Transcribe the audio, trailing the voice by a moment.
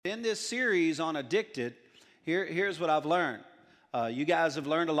In this series on addicted, here's what I've learned. You guys have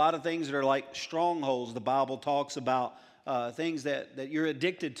learned a lot of things that are like strongholds. The Bible talks about things that you're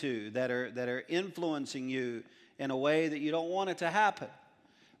addicted to, that are influencing you in a way that you don't want it to happen.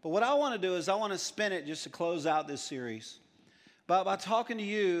 But what I want to do is I want to spin it just to close out this series by talking to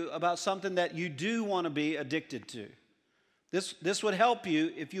you about something that you do want to be addicted to. This would help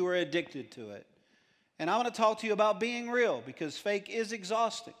you if you were addicted to it. And I want to talk to you about being real, because fake is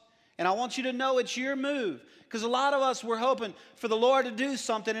exhausting. And I want you to know it's your move, because a lot of us, we're hoping for the Lord to do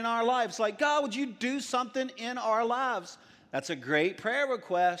something in our lives. Like, God, would you do something in our lives? That's a great prayer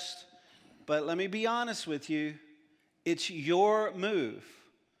request. But let me be honest with you. It's your move.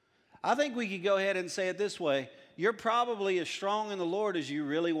 I think we could go ahead and say it this way. You're probably as strong in the Lord as you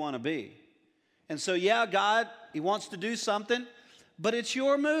really want to be. And so, yeah, God, He wants to do something, but it's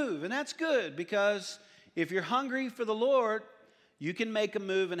your move. And that's good, because if you're hungry for the Lord, you can make a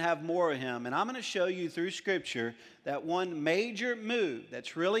move and have more of Him. And I'm going to show you through Scripture that one major move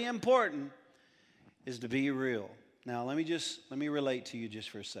that's really important is to be real. Now, let me relate to you just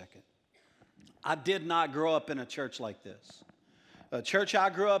for a second. I did not grow up in a church like this. A church I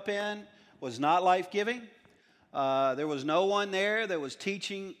grew up in was not life-giving. There was no one there that was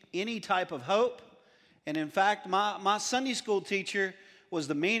teaching any type of hope. And in fact, my Sunday school teacher was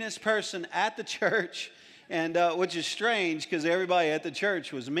the meanest person at the church, and which is strange because everybody at the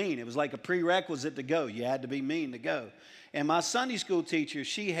church was mean. It was like a prerequisite to go. You had to be mean to go. And my Sunday school teacher,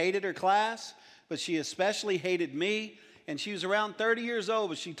 she hated her class, but she especially hated me. And she was around 30 years old,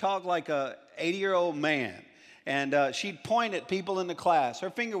 but she talked like a 80-year-old man. And she'd point at people in the class. Her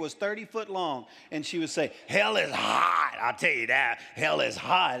finger was 30 foot long, and she would say, "Hell is hot. I'll tell you that. Hell is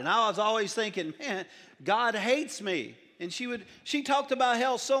hot." And I was always thinking, man, God hates me. And she talked about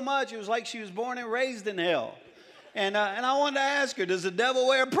hell so much, it was like she was born and raised in hell. And I wanted to ask her, does the devil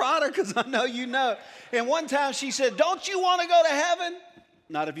wear Prada? Because I know you know. And one time she said, "Don't you want to go to heaven?"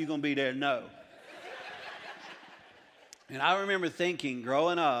 "Not if you're going to be there, no." And I remember thinking,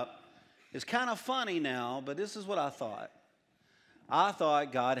 growing up, it's kind of funny now, but this is what I thought. I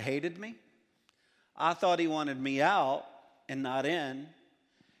thought God hated me. I thought He wanted me out and not in.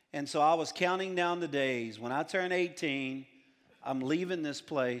 And so I was counting down the days. When I turn 18, I'm leaving this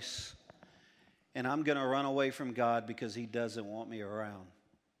place, and I'm going to run away from God because He doesn't want me around.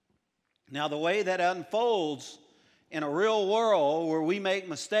 Now, the way that unfolds in a real world where we make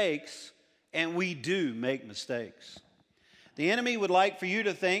mistakes, and we do make mistakes. The enemy would like for you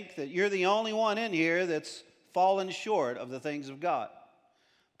to think that you're the only one in here that's fallen short of the things of God.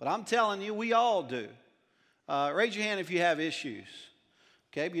 But I'm telling you, we all do. Raise your hand if you have issues.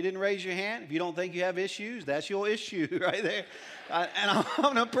 Okay, if you didn't raise your hand, if you don't think you have issues, that's your issue right there. And I'm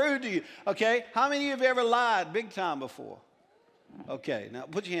going to prove to you. Okay, how many of you have ever lied big time before? Okay, now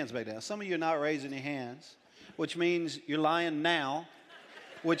put your hands back down. Some of you are not raising your hands, which means you're lying now,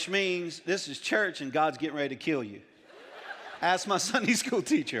 which means this is church and God's getting ready to kill you. Ask my Sunday school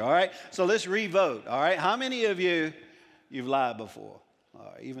teacher, all right? So let's re-vote, all right? How many of you've lied before?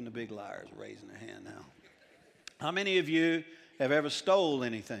 All right, even the big liars are raising their hand now. How many of you have ever stole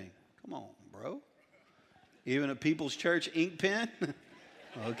anything? Come on, bro. Even a People's Church ink pen?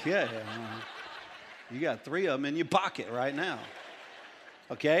 Okay. You got 3 of them in your pocket right now.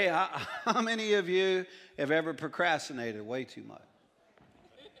 Okay, how many of you have ever procrastinated way too much?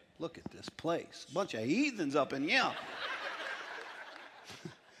 Look at this place. A bunch of heathens up in here.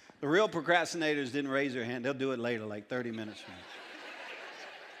 The real procrastinators didn't raise their hand. They'll do it later, like 30 minutes from now.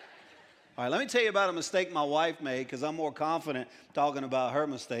 All right, let me tell you about a mistake my wife made, because I'm more confident talking about her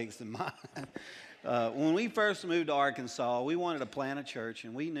mistakes than mine. When we first moved to Arkansas, we wanted to plant a church,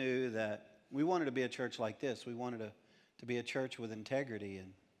 and we knew that we wanted to be a church like this. We wanted to be a church with integrity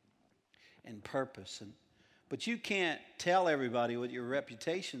and purpose. But you can't tell everybody what your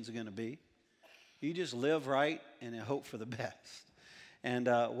reputation's going to be. You just live right and hope for the best. And,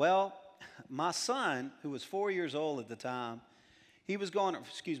 my son, who was 4 years old at the time,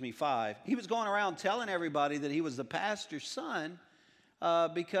 5. He was going around telling everybody that he was the pastor's son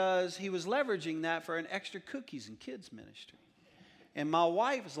because he was leveraging that for an extra cookies and kids ministry. And my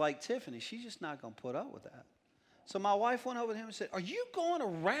wife was like, "Tiffany, she's just not going to put up with that." So my wife went over to him and said, "Are you going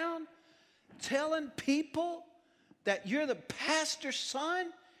around telling people that you're the pastor's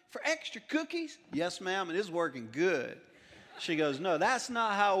son for extra cookies?" "Yes, ma'am, and it's working good." She goes, "No, that's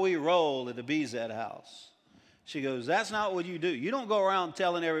not how we roll at the BZ house." She goes, "That's not what you do. You don't go around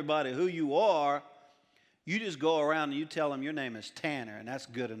telling everybody who you are. You just go around and you tell them your name is Tanner, and that's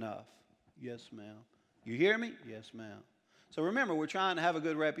good enough." "Yes, ma'am." "You hear me?" "Yes, ma'am." So remember, we're trying to have a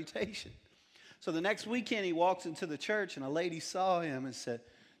good reputation. So the next weekend, he walks into the church, and a lady saw him and said,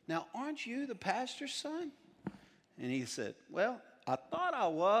 Now, aren't you the pastor's son? And he said, well, I thought I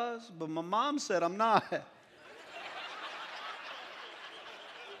was, but my mom said I'm not.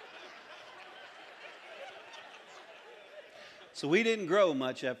 So we didn't grow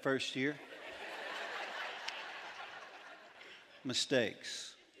much that first year.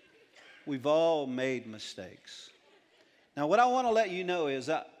 Mistakes. We've all made mistakes. Now, what I want to let you know is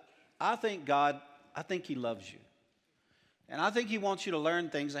I think God, I think He loves you. And I think He wants you to learn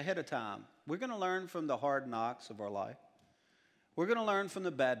things ahead of time. We're going to learn from the hard knocks of our life. We're going to learn from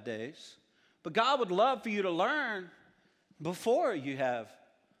the bad days. But God would love for you to learn before you have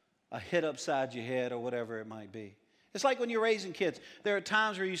a hit upside your head or whatever it might be. It's like when you're raising kids. There are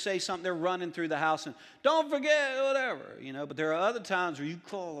times where you say something, they're running through the house and don't forget, whatever, you know. But there are other times where you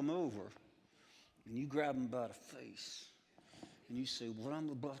call them over and you grab them by the face and you say, what I'm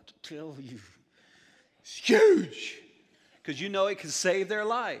about to tell you is huge. Because you know it can save their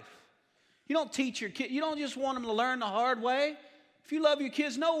life. You don't teach your kid, you don't just want them to learn the hard way. If you love your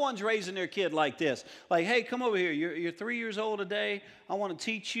kids, no one's raising their kid like this. Like, hey, come over here. You're 3 years old today. I want to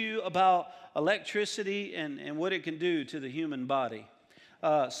teach you about electricity and what it can do to the human body.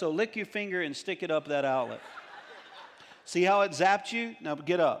 So lick your finger and stick it up that outlet. See how it zapped you? Now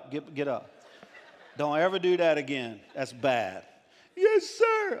get up. Get up. Don't ever do that again. That's bad. Yes,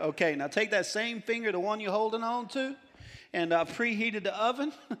 sir. Okay, now take that same finger, the one you're holding on to, and I preheated the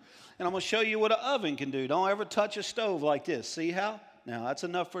oven. And I'm going to show you what an oven can do. Don't ever touch a stove like this. See how? Now, that's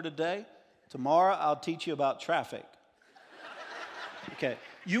enough for today. Tomorrow, I'll teach you about traffic. Okay.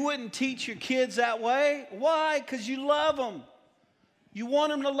 You wouldn't teach your kids that way. Why? Because you love them. You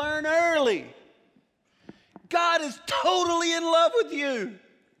want them to learn early. God is totally in love with you.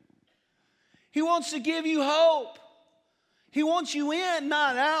 He wants to give you hope. He wants you in,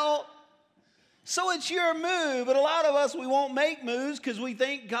 not out. So it's your move, but a lot of us, we won't make moves because we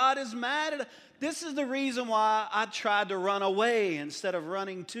think God is mad at us. This is the reason why I tried to run away instead of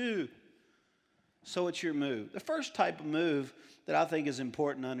running to. So it's your move. The first type of move that I think is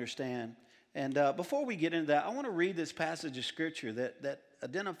important to understand, and before we get into that, I want to read this passage of Scripture that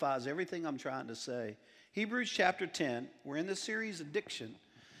identifies everything I'm trying to say. Hebrews chapter 10, we're in the series Addiction,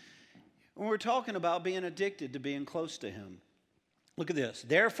 and we're talking about being addicted to being close to Him. Look at this.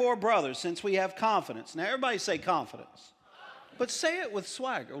 Therefore, brothers, since we have confidence. Now, everybody say confidence. But say it with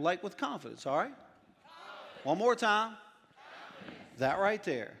swagger, like with confidence, all right? Confidence. One more time. Confidence. That right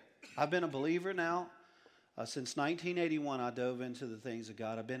there. I've been a believer now. Since 1981, I dove into the things of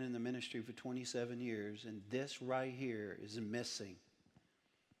God. I've been in the ministry for 27 years, and this right here is missing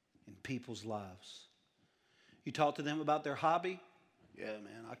in people's lives. You talk to them about their hobby. Yeah,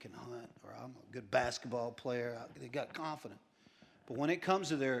 man, I can hunt, or I'm a good basketball player. They got confidence. But when it comes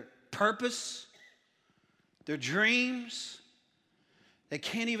to their purpose, their dreams, they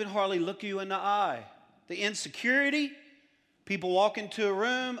can't even hardly look you in the eye. The insecurity, people walk into a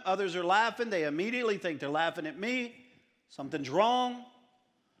room, others are laughing. They immediately think they're laughing at me. Something's wrong.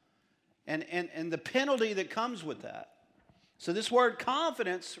 And the penalty that comes with that. So this word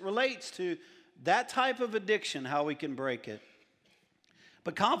confidence relates to that type of addiction, how we can break it.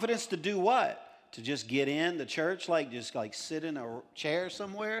 But confidence to do what? To just get in the church, just sit in a chair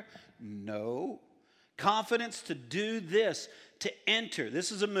somewhere? No. Confidence to do this, to enter.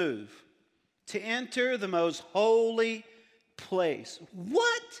 This is a move. To enter the most holy place.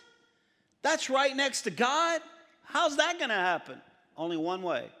 What? That's right next to God? How's that going to happen? Only one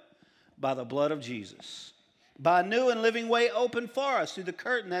way. By the blood of Jesus. By a new and living way open for us through the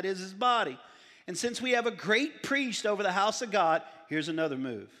curtain that is His body. And since we have a great priest over the house of God, here's another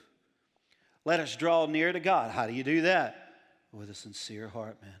move. Let us draw near to God. How do you do that? With a sincere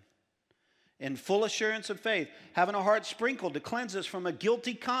heart, man. In full assurance of faith, having a heart sprinkled to cleanse us from a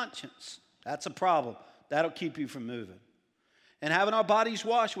guilty conscience. That's a problem. That'll keep you from moving. And having our bodies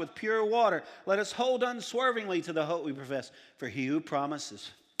washed with pure water, let us hold unswervingly to the hope we profess. For He who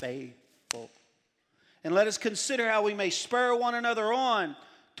promises faithful. And let us consider how we may spur one another on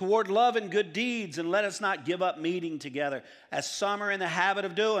toward love and good deeds, and let us not give up meeting together, as some are in the habit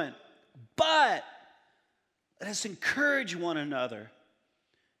of doing. But let us encourage one another,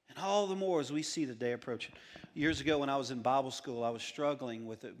 and all the more as we see the day approaching. Years ago when I was in Bible school, I was struggling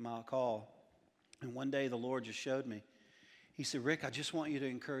with my call. And one day the Lord just showed me. He said, Rick, I just want you to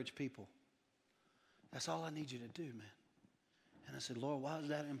encourage people. That's all I need you to do, man. And I said, Lord, why is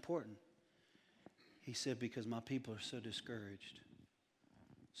that important? He said, because my people are so discouraged.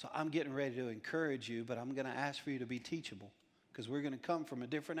 So I'm getting ready to encourage you, but I'm going to ask for you to be teachable. Because we're going to come from a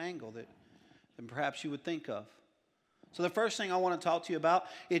different angle than perhaps you would think of. So the first thing I want to talk to you about,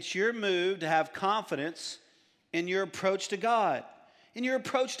 it's your move to have confidence in your approach to God. in your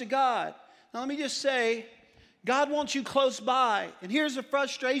approach to God. Now, let me just say, God wants you close by. And here's a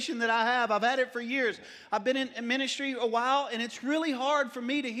frustration that I have. I've had it for years. I've been in ministry a while, and it's really hard for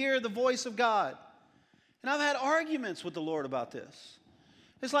me to hear the voice of God. And I've had arguments with the Lord about this.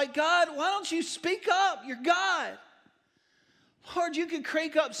 It's like, God, why don't you speak up? You're God. Lord, you can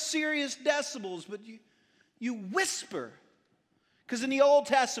crank up serious decibels, but you whisper. Because in the Old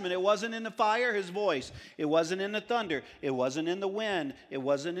Testament, it wasn't in the fire, his voice. It wasn't in the thunder. It wasn't in the wind. It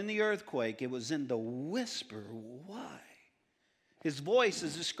wasn't in the earthquake. It was in the whisper. Why? His voice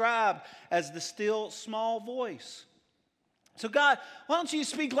is described as the still, small voice. So God, why don't you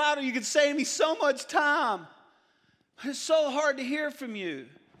speak louder? You could save me so much time. It's so hard to hear from you.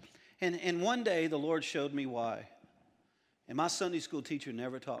 And one day, the Lord showed me why. And my Sunday school teacher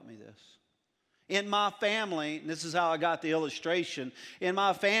never taught me this. In my family, and this is how I got the illustration, in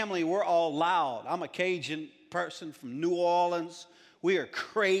my family, we're all loud. I'm a Cajun person from New Orleans. We are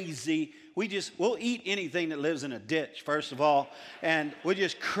crazy. We'll eat anything that lives in a ditch, first of all. And we're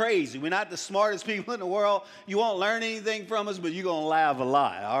just crazy. We're not the smartest people in the world. You won't learn anything from us, but you're going to laugh a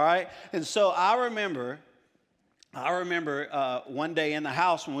lot, all right? And so I remember one day in the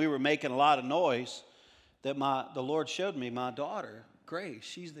house when we were making a lot of noise that the Lord showed me my daughter, Grace.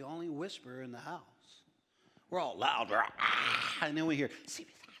 She's the only whisperer in the house. We're all loud. And then we hear, it's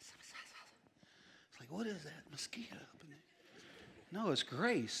like, what is that mosquito up in there? No, it's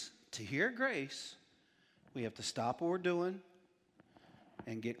Grace. To hear Grace, we have to stop what we're doing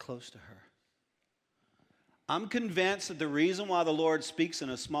and get close to her. I'm convinced that the reason why the Lord speaks in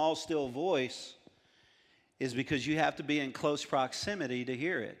a small, still voice is because you have to be in close proximity to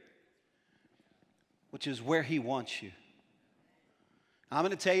hear it, which is where he wants you. I'm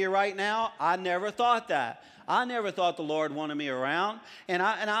going to tell you right now, I never thought that. I never thought the Lord wanted me around, and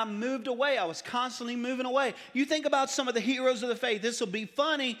I moved away. I was constantly moving away. You think about some of the heroes of the faith. This will be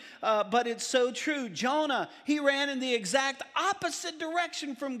funny, but it's so true. Jonah, he ran in the exact opposite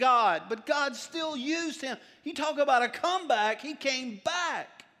direction from God, but God still used him. You talk about a comeback, he came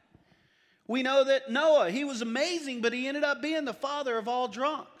back. We know that Noah, he was amazing, but he ended up being the father of all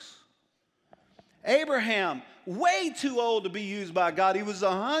drunks. Abraham, way too old to be used by God. He was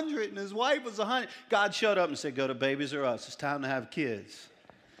 100 and his wife was 100. God showed up and said, go to Babies R Us. It's time to have kids.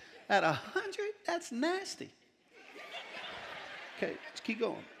 At 100, that's nasty. Okay, let's keep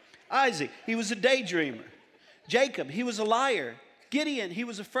going. Isaac, he was a daydreamer. Jacob, he was a liar. Gideon, he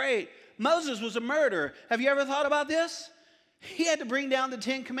was afraid. Moses was a murderer. Have you ever thought about this? He had to bring down the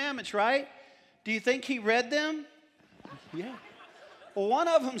 10 Commandments, right? Do you think he read them? Yeah. Well, one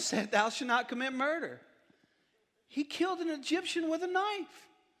of them said, thou shalt not commit murder. He killed an Egyptian with a knife.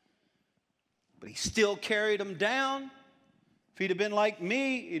 But he still carried him down. If he'd have been like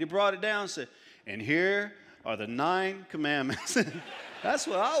me, he'd have brought it down and said, and here are the 9 commandments. That's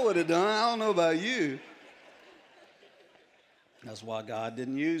what I would have done. I don't know about you. That's why God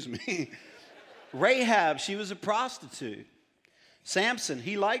didn't use me. Rahab, she was a prostitute. Samson,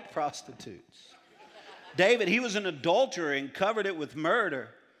 he liked prostitutes. David, he was an adulterer and covered it with murder.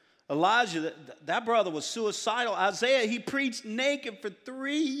 Elijah, that brother was suicidal. Isaiah, he preached naked for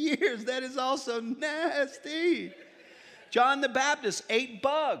 3 years. That is also nasty. John the Baptist ate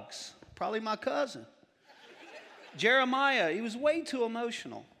bugs. Probably my cousin. Jeremiah, he was way too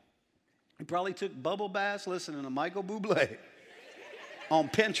emotional. He probably took bubble baths listening to Michael Bublé on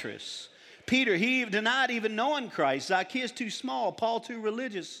Pinterest. Peter, he denied even knowing Christ. Zacchaeus, too small. Paul, too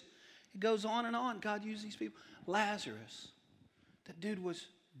religious. It goes on and on. God used these people. Lazarus, that dude was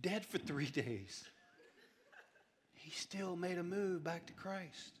dead for 3 days. He still made a move back to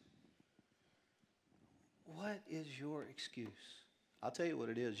Christ. What is your excuse? I'll tell you what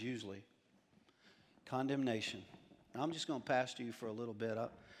it is usually. Condemnation. Now, I'm just going to pastor you for a little bit.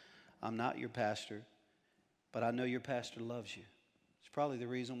 I'm not your pastor, but I know your pastor loves you. It's probably the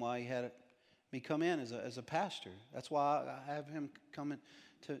reason why he had me come in as a pastor. That's why I have him come in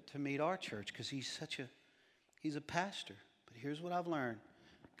to meet our church, because he's a pastor. But here's what I've learned.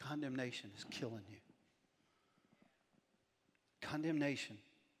 Condemnation is killing you. Condemnation.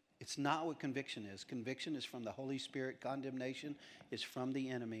 It's not what conviction is. Conviction is from the Holy Spirit. Condemnation is from the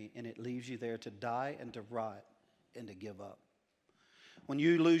enemy, and it leaves you there to die and to rot and to give up. When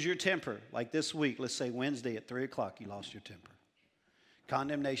you lose your temper, like this week, let's say Wednesday at 3 o'clock, you lost your temper.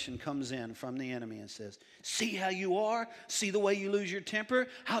 Condemnation comes in from the enemy and says, see how you are? See the way you lose your temper?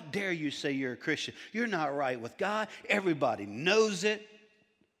 How dare you say you're a Christian? You're not right with God. Everybody knows it.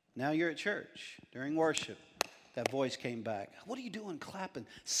 Now you're at church during worship. That voice came back. What are you doing clapping,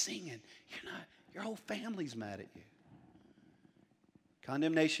 singing? Your whole family's mad at you.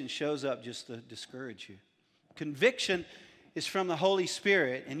 Condemnation shows up just to discourage you. Conviction is from the Holy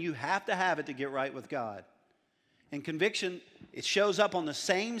Spirit, and you have to have it to get right with God. And conviction, it shows up on the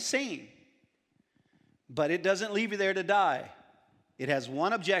same scene, but it doesn't leave you there to die. It has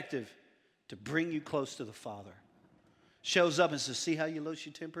one objective, to bring you close to the Father. Shows up and says, see how you lose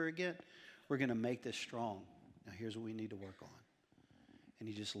your temper again? We're going to make this strong. Now here's what we need to work on. And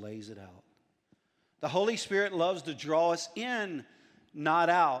he just lays it out. The Holy Spirit loves to draw us in, not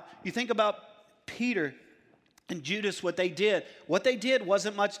out. You think about Peter and Judas, what they did. What they did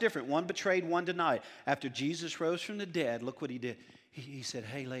wasn't much different. One betrayed, one denied. After Jesus rose from the dead, look what he did. He said,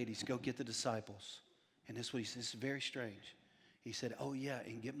 hey, ladies, go get the disciples. And this is what he said. This is very strange. He said, oh, yeah,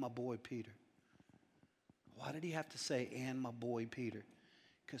 and get my boy Peter. Why did he have to say, and my boy Peter?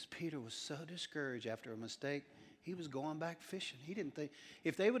 Because Peter was so discouraged after a mistake, he was going back fishing. He didn't think,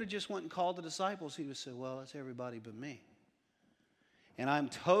 if they would have just went and called the disciples, he would have said, well, it's everybody but me. And I'm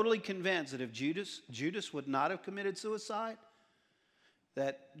totally convinced that if Judas would not have committed suicide,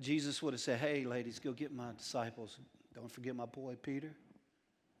 that Jesus would have said, hey, ladies, go get my disciples. Don't forget my boy Peter.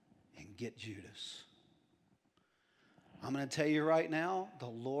 And get Judas. I'm going to tell you right now, the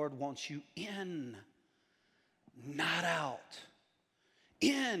Lord wants you in, not out.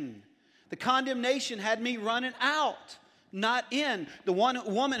 In. The condemnation had me running out, not in. The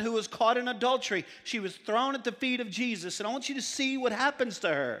woman who was caught in adultery, she was thrown at the feet of Jesus. And I want you to see what happens to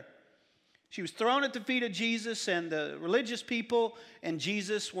her. She was thrown at the feet of Jesus, and the religious people and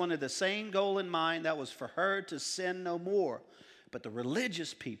Jesus wanted the same goal in mind. That was for her to sin no more. But the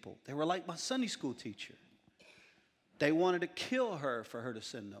religious people, they were like my Sunday school teacher. They wanted to kill her for her to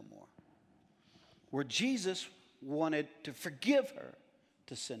sin no more. Where Jesus wanted to forgive her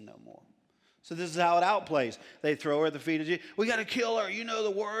to sin no more. So this is how it outplays. They throw her at the feet of Jesus. We got to kill her. You know the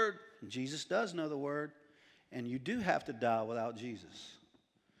word. And Jesus does know the word. And you do have to die without Jesus.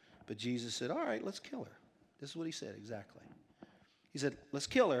 But Jesus said, all right, let's kill her. This is what he said exactly. He said, let's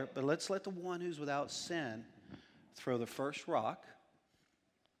kill her, but let's let the one who's without sin throw the first rock.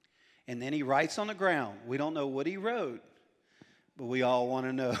 And then he writes on the ground. We don't know what he wrote, but we all want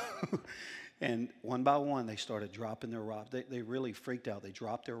to know. And one by one, they started dropping their rocks. They really freaked out. They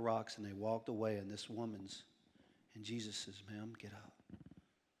dropped their rocks and they walked away. And this woman's, and Jesus says, ma'am, get up.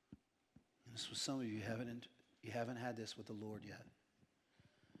 And this was some of you haven't had this with the Lord yet.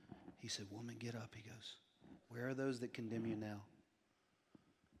 He said, woman, get up. He goes, where are those that condemn you now?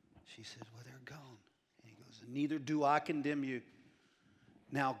 She said, well, they're gone. And he goes, neither do I condemn you.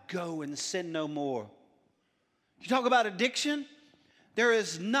 Now go and sin no more. You talk about addiction? There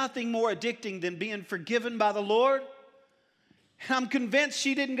is nothing more addicting than being forgiven by the Lord. And I'm convinced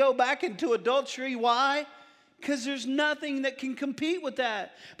she didn't go back into adultery. Why? Because there's nothing that can compete with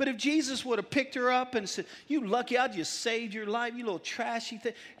that. But if Jesus would have picked her up and said, you lucky, I just saved your life, you little trashy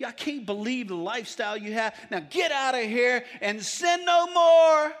thing. I can't believe the lifestyle you have. Now get out of here and sin no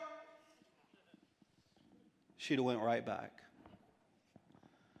more. She'd have went right back.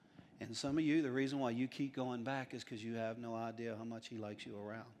 And some of you, the reason why you keep going back is because you have no idea how much he likes you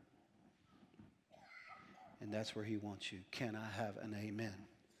around. And that's where he wants you. Can I have an amen?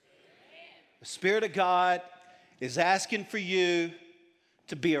 The Spirit of God is asking for you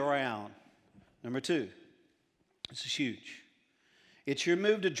to be around. Number two, this is huge. It's your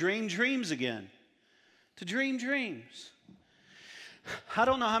move to dream dreams again. To dream dreams. I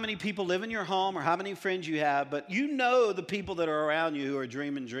don't know how many people live in your home or how many friends you have, but you know the people that are around you who are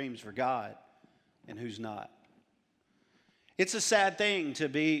dreaming dreams for God and who's not. It's a sad thing to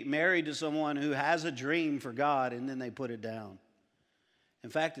be married to someone who has a dream for God and then they put it down.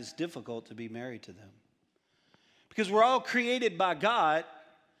 In fact, it's difficult to be married to them. Because we're all created by God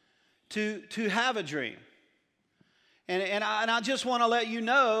to have a dream. And I just want to let you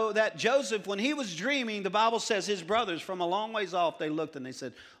know that Joseph, when he was dreaming, the Bible says his brothers from a long ways off, they looked and they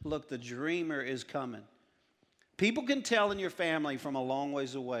said, look, the dreamer is coming. People can tell in your family from a long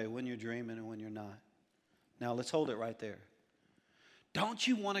ways away when you're dreaming and when you're not. Now, let's hold it right there. Don't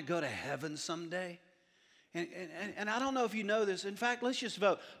you want to go to heaven someday? And I don't know if you know this. In fact, let's just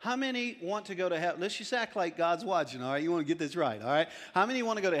vote. How many want to go to heaven? Let's just act like God's watching, all right? You want to get this right, all right? How many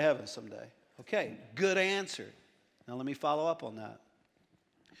want to go to heaven someday? Okay, good answer. Now, let me follow up on that.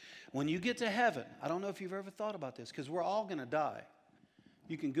 When you get to heaven, I don't know if you've ever thought about this, because we're all going to die.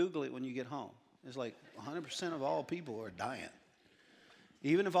 You can Google it when you get home. It's like 100% of all people are dying.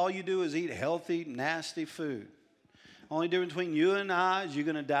 Even if all you do is eat healthy, nasty food. Only difference between you and I is you're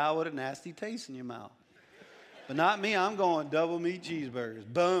going to die with a nasty taste in your mouth. But not me. I'm going double meat cheeseburgers.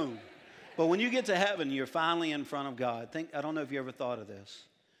 Boom. But when you get to heaven, you're finally in front of God. I don't know if you ever thought of this.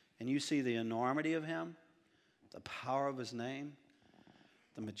 And you see the enormity of him, the power of his name,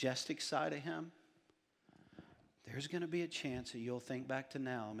 the majestic side of him. there's going to be a chance that you'll think back to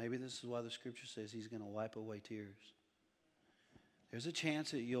now. Maybe this is why the scripture says he's going to wipe away tears. There's a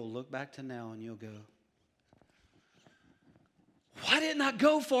chance that you'll look back to now and you'll go, why didn't I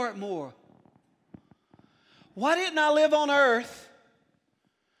go for it more? Why didn't I live on earth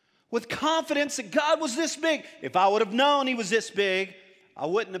with confidence that God was this big? If I would have known he was this big, I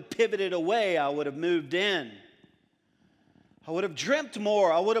wouldn't have pivoted away. I would have moved in. I would have dreamt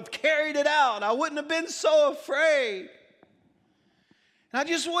more. I would have carried it out. I wouldn't have been so afraid. And I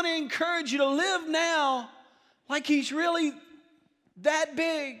just want to encourage you to live now like he's really that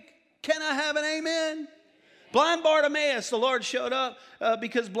big. Can I have an amen? Blind Bartimaeus, the Lord showed up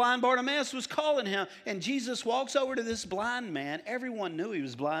because blind Bartimaeus was calling him. And Jesus walks over to this blind man. Everyone knew he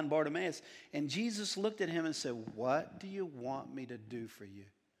was blind Bartimaeus. And Jesus looked at him and said, what do you want me to do for you?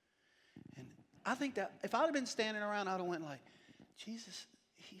 And I think that if I'd have been standing around, I'd have went like, Jesus,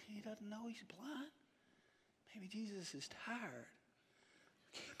 he doesn't know he's blind. Maybe Jesus is tired.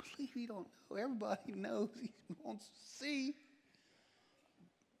 I can't believe he don't know. Everybody knows he wants to see.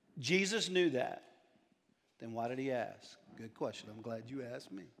 Jesus knew that. Then why did he ask? Good question. I'm glad you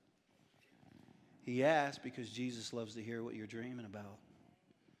asked me. He asked because Jesus loves to hear what you're dreaming about.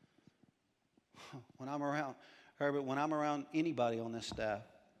 When I'm around, Herbert, when I'm around anybody on this staff,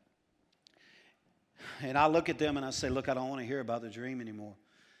 and I look at them and I say, look, I don't want to hear about the dream anymore.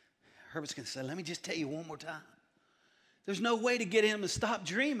 Herbert's going to say, let me just tell you one more time. There's no way to get him to stop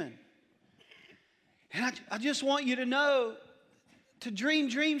dreaming. And I just want you to know to dream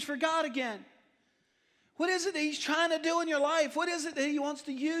dreams for God again. What is it that he's trying to do in your life? What is it that he wants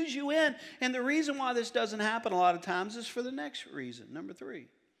to use you in? And the reason why this doesn't happen a lot of times is for the next reason. Number 3,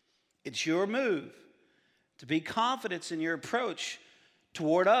 it's your move to be confident in your approach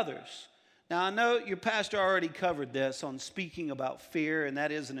toward others. Now, I know your pastor already covered this on speaking about fear, and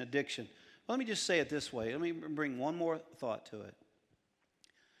that is an addiction. Let me just say it this way. Let me bring one more thought to it.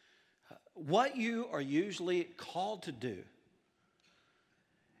 What you are usually called to do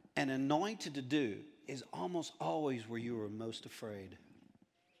and anointed to do is almost always where you are most afraid.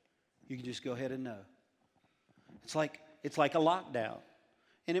 You can just go ahead and know. It's like a lockdown.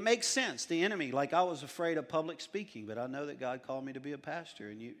 And it makes sense. The enemy, like I was afraid of public speaking, but I know that God called me to be a pastor,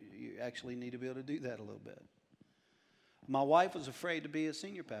 and you actually need to be able to do that a little bit. My wife was afraid to be a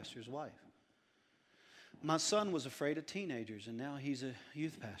senior pastor's wife. My son was afraid of teenagers, and now he's a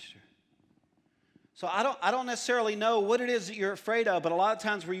youth pastor. So I don't necessarily know what it is that you're afraid of, but a lot of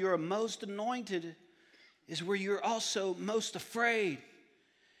times where you're most anointed is where you're also most afraid.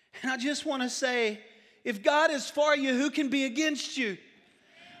 And I just want to say, if God is for you, who can be against you?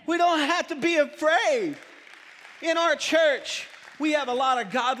 We don't have to be afraid. In our church, we have a lot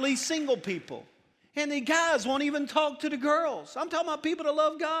of godly single people. And the guys won't even talk to the girls. I'm talking about people that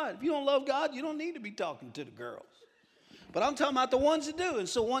love God. If you don't love God, you don't need to be talking to the girls. But I'm talking about the ones that do. And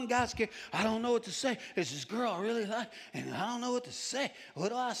so one guy's scared. I don't know what to say. There's this girl I really like, and I don't know what to say. What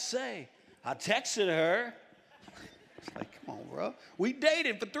do I say? I texted her. It's like, come on, bro. We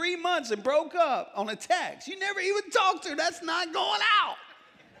dated for 3 months and broke up on a text. You never even talked to her. That's not going out.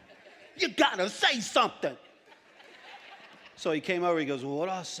 You got to say something. So he came over. He goes, well, what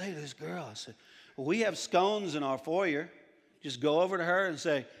do I say to this girl? I said, well, we have scones in our foyer. Just go over to her and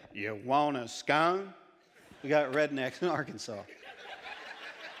say, you want a scone? We got rednecks in Arkansas.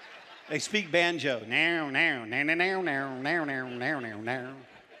 They speak banjo. Now, now, now, now, now, now, now, now, now, now.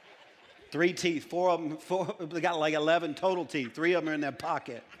 3 teeth, 4 of them, they got like 11 total teeth. 3 of them are in their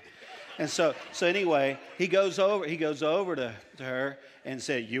pocket. And so anyway, he goes over to her and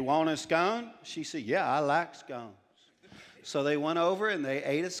said, you want a scone? She said, yeah, I like scones. So they went over and they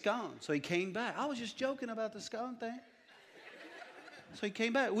ate a scone. So he came back. I was just joking about the scone thing. So he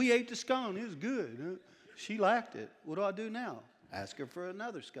came back. We ate the scone. It was good. She liked it. What do I do now? Ask her for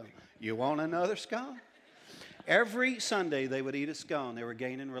another scone. You want another scone? Every Sunday they would eat a scone. They were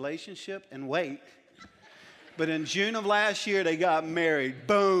gaining relationship and weight. But in June of last year, they got married.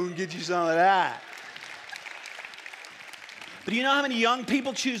 Boom, get you some of that. But do you know how many young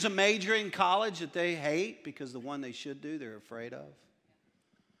people choose a major in college that they hate because the one they should do, they're afraid of?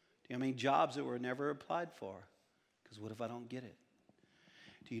 Do you know how many jobs that were never applied for? Because what if I don't get it?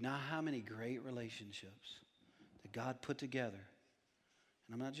 Do you know how many great relationships that God put together?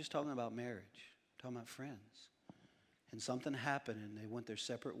 And I'm not just talking about marriage. I'm talking about friends. And something happened and they went their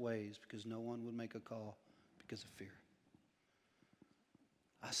separate ways because no one would make a call because of fear.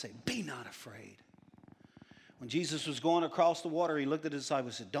 I say, be not afraid. When Jesus was going across the water, he looked at his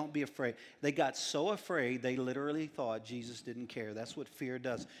disciples and said, don't be afraid. They got so afraid, they literally thought Jesus didn't care. That's what fear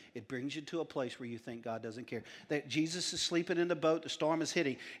does. It brings you to a place where you think God doesn't care. That Jesus is sleeping in the boat, the storm is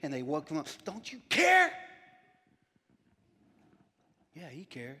hitting, and they woke him up. Don't you care? Yeah, He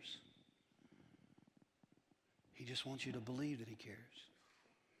cares. He just wants you to believe that He cares.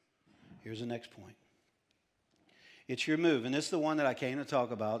 Here's the next point. It's your move, and this is the one that I came to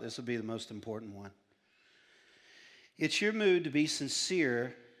talk about. This will be the most important one. It's your mood to be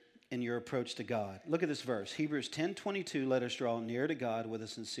sincere in your approach to God. Look at this verse. Hebrews 10:22, let us draw near to God with a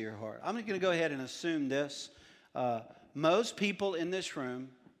sincere heart. I'm going to go ahead and assume this. Most people in this room,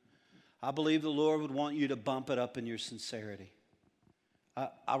 I believe the Lord would want you to bump it up in your sincerity.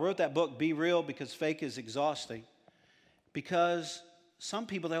 I wrote that book, Be Real, because fake is exhausting. Because some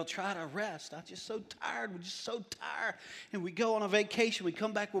people, they'll try to rest. I'm just so tired. We're just so tired. And we go on a vacation. We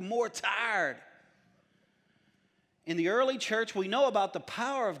come back, we're more tired. In the early church, we know about the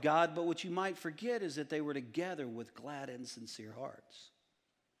power of God, but what you might forget is that they were together with glad and sincere hearts.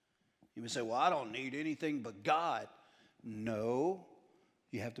 You may say, well, I don't need anything but God. No,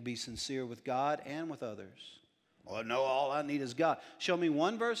 you have to be sincere with God and with others. Oh, no, all I need is God. Show me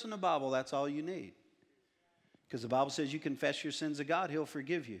one verse in the Bible, that's all you need. Because the Bible says you confess your sins to God, He'll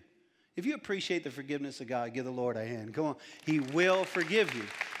forgive you. If you appreciate the forgiveness of God, give the Lord a hand. Come on. He will forgive you.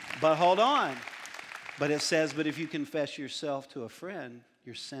 But hold on. But it says, but if you confess yourself to a friend,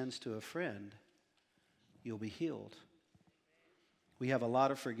 your sins to a friend, you'll be healed. We have a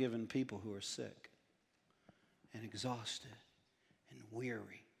lot of forgiven people who are sick and exhausted and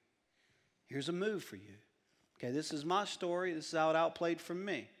weary. Here's a move for you. Okay, this is my story. This is how it outplayed from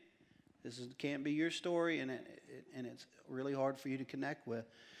me. Can't be your story, and it's really hard for you to connect with.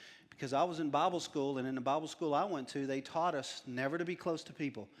 Because I was in Bible school, and in the Bible school I went to, they taught us never to be close to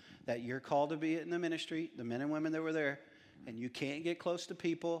people. That you're called to be in the ministry, the men and women that were there, and you can't get close to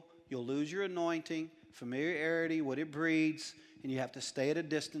people. You'll lose your anointing, familiarity, what it breeds, and you have to stay at a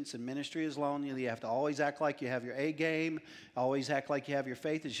distance, and ministry is lonely. You have to always act like you have your A game, always act like you have your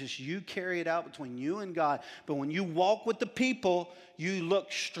faith. It's just you carry it out between you and God. But when you walk with the people, you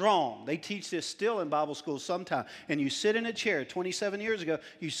look strong. They teach this still in Bible school sometimes. And you sit in a chair, 27 years ago,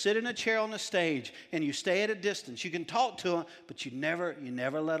 you sit in a chair on the stage, and you stay at a distance. You can talk to them, but you never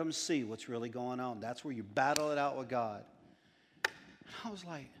let them see what's really going on. That's where you battle it out with God. And I was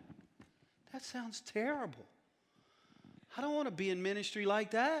like, that sounds terrible. I don't want to be in ministry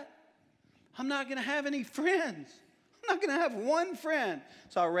like that. I'm not going to have any friends. I'm not going to have one friend.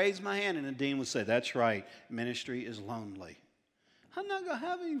 So I raised my hand, and the dean would say, that's right, ministry is lonely. I'm not going to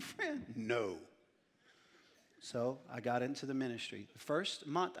have any friends. No. So I got into the ministry. The first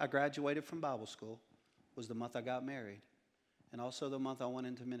month I graduated from Bible school was the month I got married, and also the month I went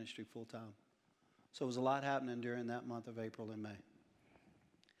into ministry full time. So it was a lot happening during that month of April and May.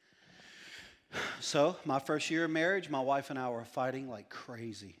 So, my first year of marriage, my wife and I were fighting like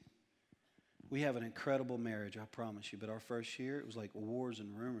crazy. We have an incredible marriage, I promise you. But our first year, it was like wars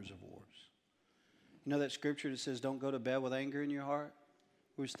and rumors of wars. You know that scripture that says, don't go to bed with anger in your heart?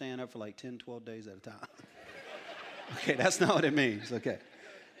 We were staying up for like 10, 12 days at a time. Okay, that's not what it means. Okay.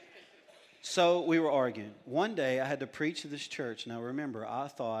 So, we were arguing. One day, I had to preach to this church. Now, remember, I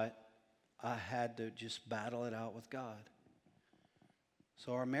thought I had to just battle it out with God.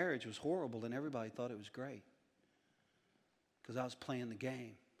 So our marriage was horrible, and everybody thought it was great because I was playing the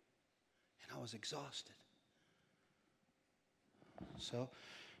game, and I was exhausted. So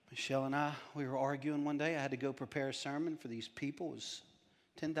Michelle and I, we were arguing one day. I had to go prepare a sermon for these people. It was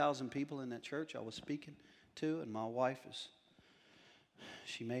 10,000 people in that church I was speaking to, and my wife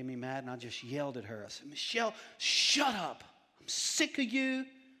she made me mad, and I just yelled at her. I said, Michelle, shut up. I'm sick of you.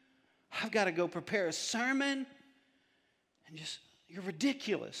 I've got to go prepare a sermon, and you're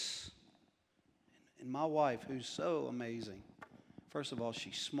ridiculous. And my wife, who's so amazing, first of all,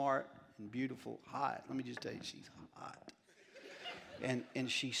 she's smart and beautiful, hot. Let me just tell you, she's hot. And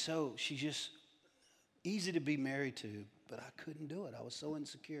she's just easy to be married to, but I couldn't do it. I was so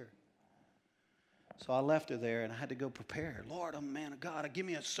insecure. So I left her there, and I had to go prepare. Lord, I'm a man of God. Give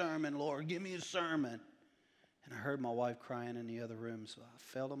me a sermon, Lord. Give me a sermon. And I heard my wife crying in the other room, so I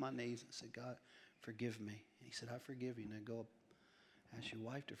fell to my knees and said, God, forgive me. And He said, I forgive you. Now go up. Ask your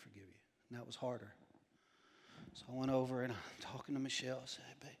wife to forgive you. And that was harder. So I went over and I'm talking to Michelle. I said,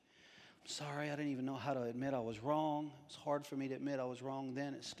 babe, I'm sorry. I didn't even know how to admit I was wrong. It was hard for me to admit I was wrong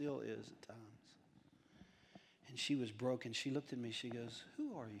then. It still is at times. And she was broken. She looked at me. She goes,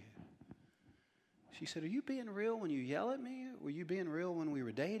 who are you? She said, are you being real when you yell at me? Were you being real when we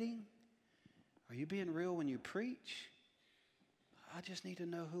were dating? Are you being real when you preach? I just need to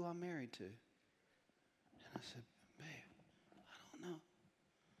know who I'm married to. And I said, no,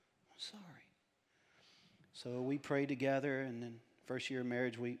 I'm sorry. So we prayed together, and then first year of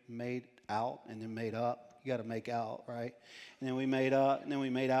marriage we made out and then made up. You got to make out, right? And then we made up, and then we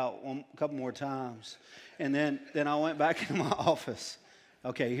made out a couple more times. And then I went back into my office.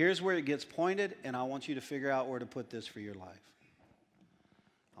 Okay, here's where it gets pointed, and I want you to figure out where to put this for your life.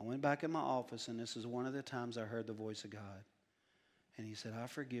 I went back in my office, and this is one of the times I heard the voice of God. And he said, I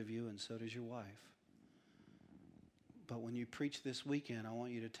forgive you, and so does your wife. But when you preach this weekend, I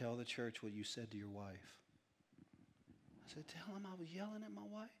want you to tell the church what you said to your wife. I said, tell him I was yelling at my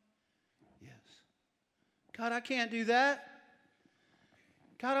wife? Yes. God, I can't do that.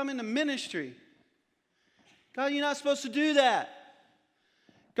 God, I'm in the ministry. God, you're not supposed to do that.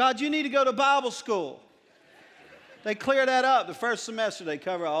 God, you need to go to Bible school. They clear that up. The first semester, they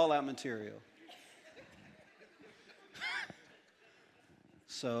cover all that material.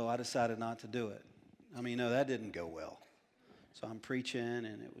 So I decided not to do it. I mean, no, that didn't go well. So I'm preaching,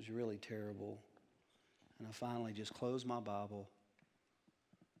 and it was really terrible. And I finally just closed my Bible.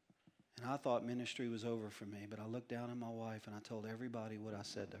 And I thought ministry was over for me. But I looked down at my wife, and I told everybody what I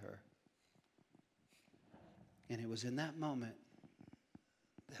said to her. And it was in that moment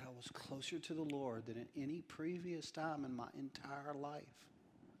that I was closer to the Lord than at any previous time in my entire life.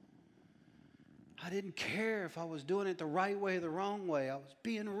 I didn't care if I was doing it the right way or the wrong way. I was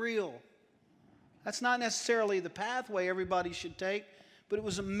being real. That's not necessarily the pathway everybody should take, but it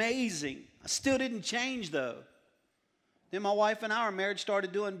was amazing. I still didn't change, though. Then my wife and our marriage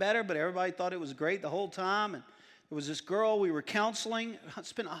started doing better, but everybody thought it was great the whole time. And there was this girl we were counseling. I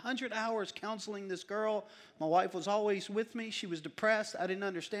spent 100 hours counseling this girl. My wife was always with me. She was depressed. I didn't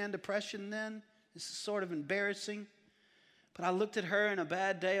understand depression then. This is sort of embarrassing. But I looked at her in a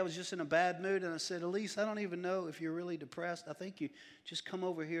bad day. I was just in a bad mood. And I said, Elise, I don't even know if you're really depressed. I think you just come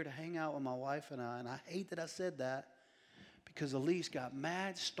over here to hang out with my wife and I. And I hate that I said that because Elise got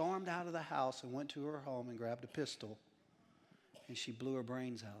mad, stormed out of the house, and went to her home and grabbed a pistol. And she blew her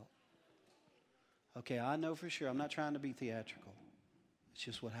brains out. Okay, I know for sure. I'm not trying to be theatrical. It's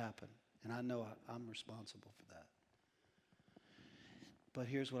just what happened. And I know I'm responsible for that. But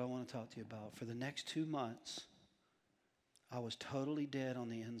here's what I want to talk to you about. For the next 2 months, I was totally dead on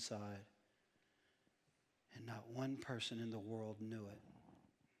the inside. And not one person in the world knew it.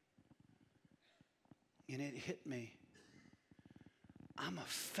 And it hit me. I'm a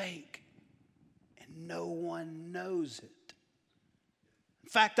fake. And no one knows it. In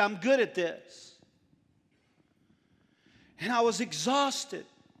fact, I'm good at this. And I was exhausted.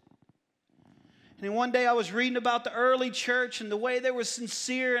 And then one day I was reading about the early church and the way they were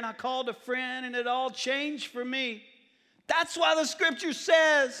sincere, and I called a friend, and it all changed for me. That's why the scripture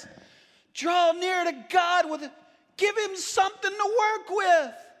says, draw near to God, give him something to work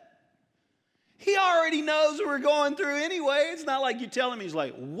with. He already knows what we're going through anyway. It's not like you tell him, he's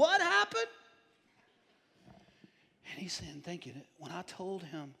like, what happened? And he's saying, thank you. When I told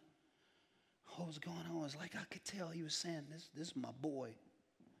him what was going on, it was like I could tell he was saying, this is my boy.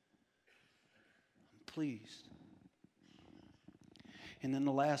 I'm pleased. And then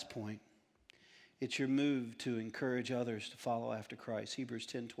the last point, it's your move to encourage others to follow after Christ. Hebrews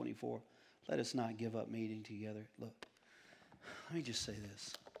 10:24. Let us not give up meeting together. Look, let me just say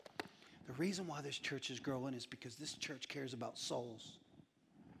this. The reason why this church is growing is because this church cares about souls.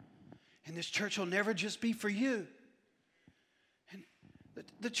 And this church will never just be for you. And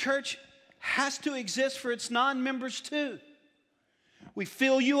the church has to exist for its non-members too. We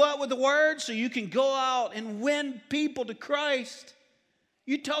fill you up with the word so you can go out and win people to Christ.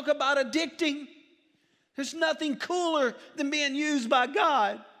 You talk about addicting. There's nothing cooler than being used by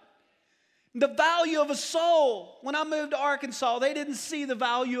God. The value of a soul. When I moved to Arkansas, they didn't see the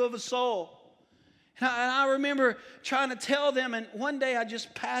value of a soul. And I remember trying to tell them, and one day I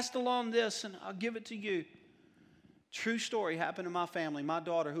just passed along this, and I'll give it to you. True story happened in my family. My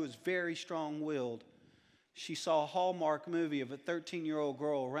daughter, who is very strong-willed, she saw a Hallmark movie of a 13-year-old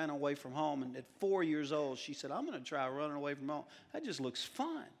girl ran away from home, and at 4 years old, she said, I'm going to try running away from home. That just looks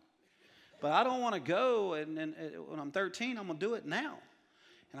fun. But I don't want to go, and when I'm 13, I'm going to do it now.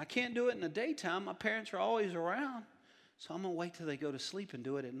 And I can't do it in the daytime. My parents are always around, so I'm going to wait till they go to sleep and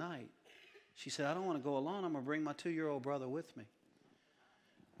do it at night. She said, I don't want to go alone. I'm going to bring my 2-year-old brother with me.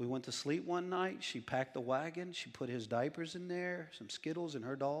 We went to sleep one night. She packed the wagon. She put his diapers in there, some Skittles and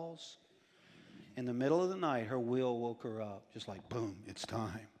her dolls. In the middle of the night, her will woke her up, just like, boom, it's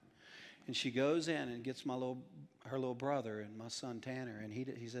time. And she goes in and gets her little brother and my son Tanner. And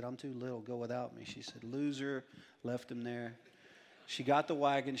he said, I'm too little, go without me. She said, loser, left him there. She got the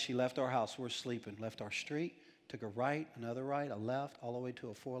wagon. She left our house. We're sleeping. Left our street, took a right, another right, a left, all the way to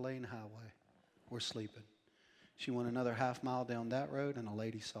a 4-lane highway. We're sleeping. She went another half mile down that road, and a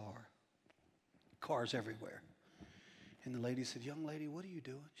lady saw her. Cars everywhere. And the lady said, young lady, what are you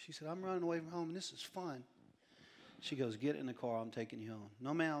doing? She said, I'm running away from home, and this is fun. She goes, get in the car, I'm taking you home.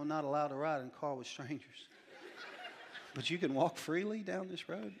 No, ma'am, I'm not allowed to ride in a car with strangers. But you can walk freely down this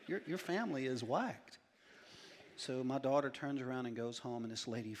road? Your family is whacked. So my daughter turns around and goes home, and this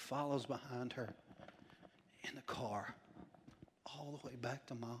lady follows behind her in the car all the way back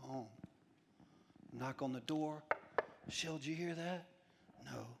to my home. Knock on the door. Shell, did you hear that?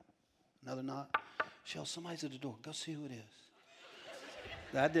 No. Another knock. Shell, somebody's at the door. Go see who it is.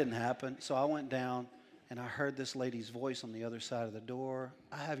 That didn't happen. So I went down, and I heard this lady's voice on the other side of the door.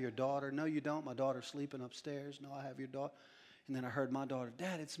 I have your daughter. No, you don't. My daughter's sleeping upstairs. No, I have your daughter. And then I heard my daughter,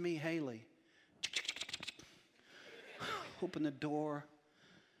 Dad, it's me, Haley. Open the door.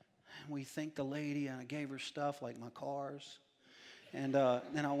 And we thanked the lady, and I gave her stuff like my cars. And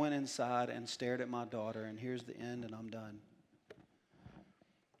then I went inside and stared at my daughter, and here's the end, and I'm done.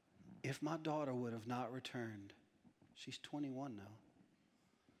 If my daughter would have not returned, she's 21 now,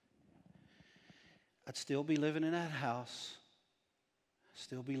 I'd still be living in that house,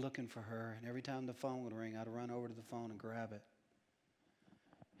 still be looking for her, and every time the phone would ring, I'd run over to the phone and grab it.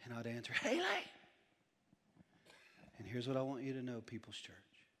 And I'd answer, Haley! And here's what I want you to know, People's Church.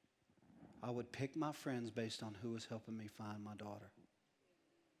 I would pick my friends based on who was helping me find my daughter.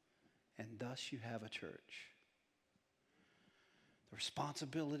 And thus you have a church. The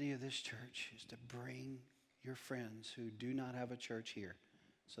responsibility of this church is to bring your friends who do not have a church here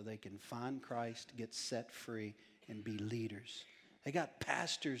so they can find Christ, get set free, and be leaders. They got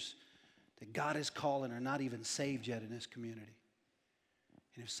pastors that God is calling are not even saved yet in this community.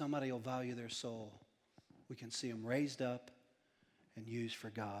 And if somebody will value their soul, we can see them raised up and used for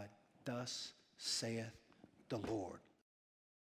God. Thus saith the Lord.